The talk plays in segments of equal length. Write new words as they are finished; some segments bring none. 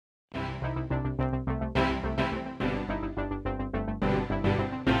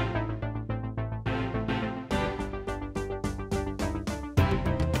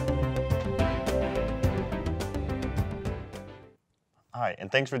Hi,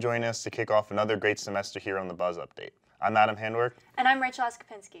 and thanks for joining us to kick off another great semester here on the Buzz Update. I'm Adam Handwerk. And I'm Rachel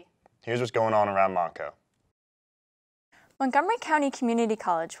Askapinski. Here's what's going on around Monco. Montgomery County Community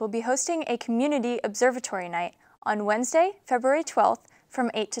College will be hosting a Community Observatory Night on Wednesday, February 12th from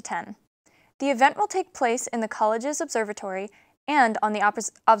 8 to 10. The event will take place in the college's observatory and on the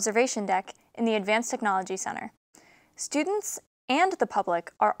observation deck in the Advanced Technology Center. Students and the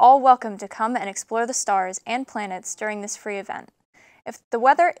public are all welcome to come and explore the stars and planets during this free event. If the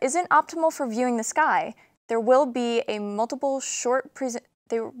weather isn't optimal for viewing the sky, there will be multiple short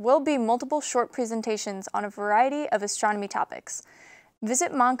presentations on a variety of astronomy topics.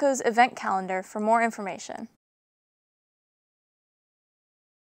 Visit Monco's event calendar for more information.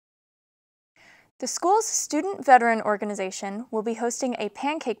 The school's Student Veteran Organization will be hosting a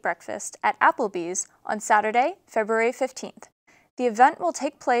pancake breakfast at Applebee's on Saturday, February 15th. The event will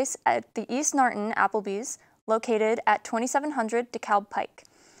take place at the East Narton Applebee's, located at 2700 DeKalb Pike.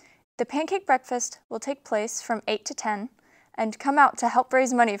 The pancake breakfast will take place from 8 to 10 and come out to help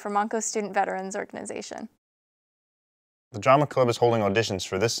raise money for Monco's Student Veterans Organization. The Drama Club is holding auditions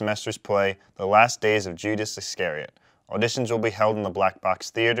for this semester's play, The Last Days of Judas Iscariot. Auditions will be held in the Black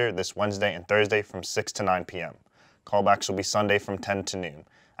Box Theater this Wednesday and Thursday from 6 to 9 p.m. Callbacks will be Sunday from 10 to noon.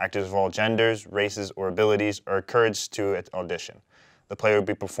 Actors of all genders, races, or abilities are encouraged to audition. The play will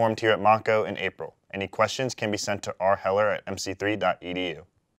be performed here at Monco in April. Any questions can be sent to rheller@mc3.edu.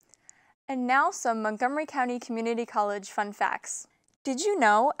 And now some Montgomery County Community College fun facts. Did you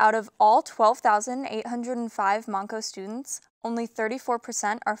know out of all 12,805 Monco students, only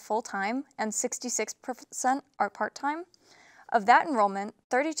 34% are full-time and 66% are part-time? Of that enrollment,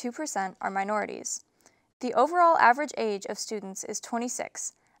 32% are minorities. The overall average age of students is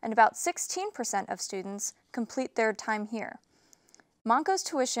 26, and about 16% of students complete their time here. Monco's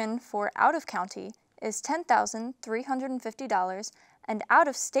tuition for out-of-county is $10,350, and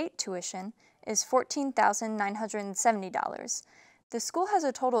out-of-state tuition is $14,970. The school has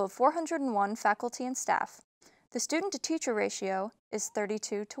a total of 401 faculty and staff. The student-to-teacher ratio is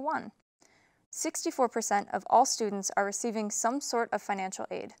 32 to 1. 64% of all students are receiving some sort of financial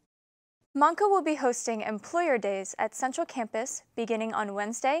aid. Monco will be hosting Employer Days at Central Campus beginning on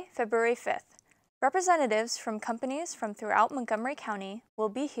Wednesday, February 5th. Representatives from companies from throughout Montgomery County will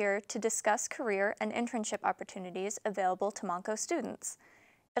be here to discuss career and internship opportunities available to Monco students.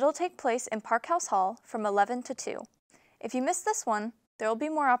 It'll take place in Parkhouse Hall from 11 to 2. If you missed this one, there will be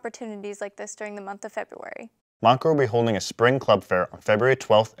more opportunities like this during the month of February. Monco will be holding a spring club fair on February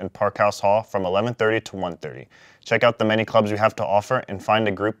 12th in Parkhouse Hall from 11:30 to 1:30. Check out the many clubs we have to offer and find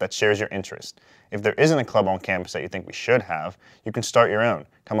a group that shares your interest. If there isn't a club on campus that you think we should have, you can start your own.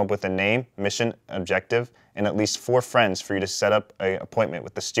 Come up with a name, mission, objective, and at least 4 friends for you to set up an appointment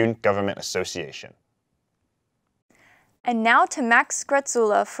with the Student Government Association. And now to Max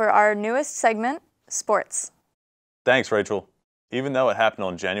Gretzula for our newest segment, Sports. Thanks, Rachel. Even though it happened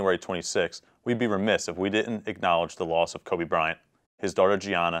on January 26, we'd be remiss if we didn't acknowledge the loss of Kobe Bryant, his daughter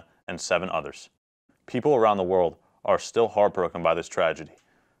Gianna, and 7 others. People around the world are still heartbroken by this tragedy.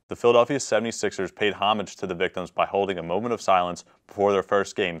 The Philadelphia 76ers paid homage to the victims by holding a moment of silence before their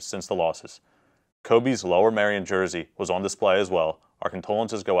first game since the losses. Kobe's Lower Merion jersey was on display as well. Our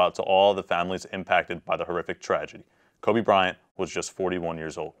condolences go out to all the families impacted by the horrific tragedy. Kobe Bryant was just 41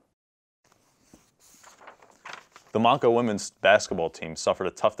 years old. The Monco women's basketball team suffered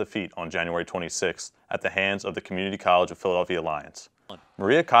a tough defeat on January 26th at the hands of the Community College of Philadelphia Lions.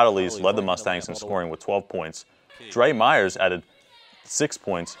 Maria Cottolese led the Mustangs in scoring with 12 points. Dre Myers added 6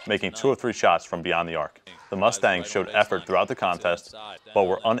 points, making 2 of 3 shots from beyond the arc. The Mustangs showed effort throughout the contest, but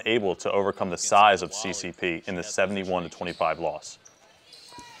were unable to overcome the size of CCP in the 71-25 loss.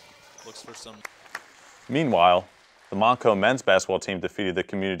 Meanwhile, the Monco men's basketball team defeated the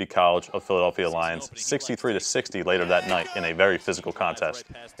Community College of Philadelphia Lions 63-60 later that night in a very physical contest.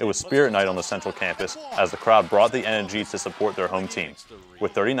 It was Spirit Night on the Central Campus as the crowd brought the energy to support their home team.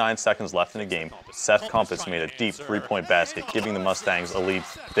 With 39 seconds left in the game, Seth Compass made a deep 3-point basket, giving the Mustangs a lead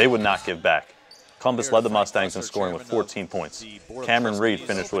they would not give back. Compass led the Mustangs in scoring with 14 points. Cameron Reed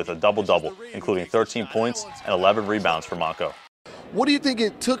finished with a double-double, including 13 points and 11 rebounds for Monco. What do you think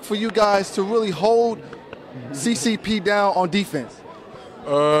it took for you guys to really hold CCP down on defense?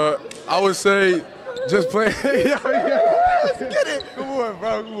 I would say just playing. Let's get it. Come on,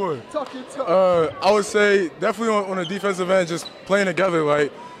 bro. Come on. Talk your talk. I would say definitely on the defensive end, just playing together,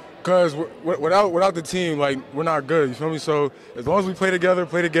 like, cause without the team, like, we're not good. You feel me? So as long as we play together,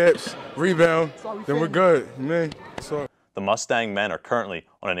 play the gaps, rebound, then we're good. Man. So The Mustang men are currently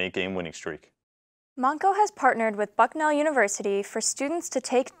on an 8-game winning streak. Monco has partnered with Bucknell University for students to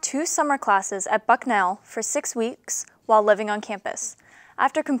take 2 summer classes at Bucknell for 6 weeks while living on campus.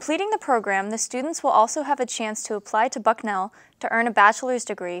 After completing the program, the students will also have a chance to apply to Bucknell to earn a bachelor's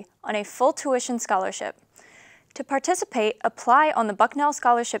degree on a full tuition scholarship. To participate, apply on the Bucknell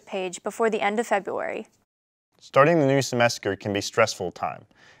Scholarship page before the end of February. Starting the new semester can be stressful time,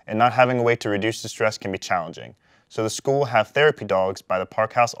 and not having a way to reduce the stress can be challenging. So the school will have therapy dogs by the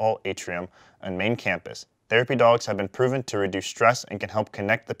Parkhouse Alt Atrium on main campus. Therapy dogs have been proven to reduce stress and can help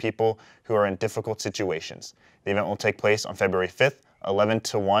connect the people who are in difficult situations. The event will take place on February 5th, 11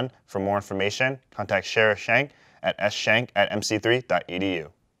 to 1. For more information, contact Sheriff Shank at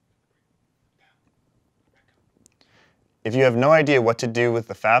sshank@mc3.edu. If you have no idea what to do with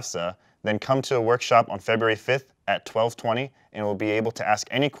the FAFSA, then come to a workshop on February 5th at 12:20 and we'll be able to ask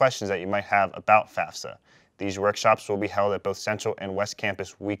any questions that you might have about FAFSA. These workshops will be held at both Central and West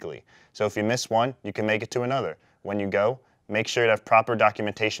Campus weekly, so if you miss one, you can make it to another. When you go, make sure to have proper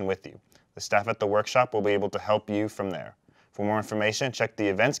documentation with you. The staff at the workshop will be able to help you from there. For more information, check the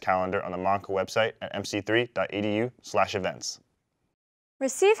events calendar on the Monco website at mc3.edu/events.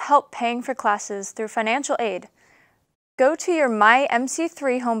 Receive help paying for classes through financial aid. Go to your My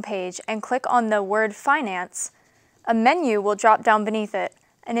MC3 homepage and click on the word Finance. A menu will drop down beneath it,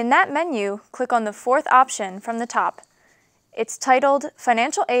 and in that menu, click on the fourth option from the top. It's titled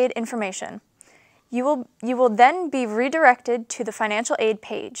Financial Aid Information. You will then be redirected to the financial aid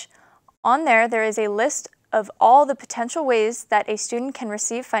page. On there is a list of all the potential ways that a student can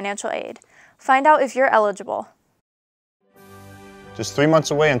receive financial aid. Find out if you're eligible. Just 3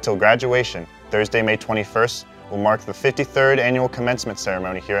 months away until graduation, Thursday, May 21st, will mark the 53rd annual commencement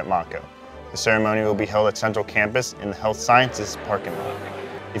ceremony here at Monco. The ceremony will be held at Central Campus in the Health Sciences parking lot.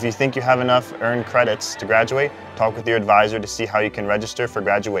 If you think you have enough earned credits to graduate, talk with your advisor to see how you can register for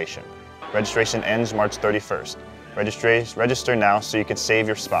graduation. Registration ends March 31st. Register now so you can save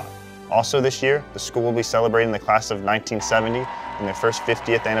your spot. Also this year, the school will be celebrating the class of 1970 and their first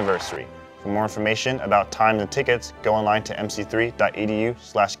 50th anniversary. For more information about times and tickets, go online to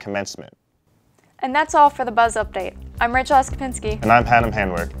mc3.edu/commencement. And that's all for the Buzz Update. I'm Rachel Eskapinski. And I'm Hanem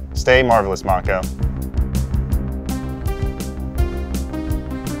Handwerk. Stay marvelous, Monco.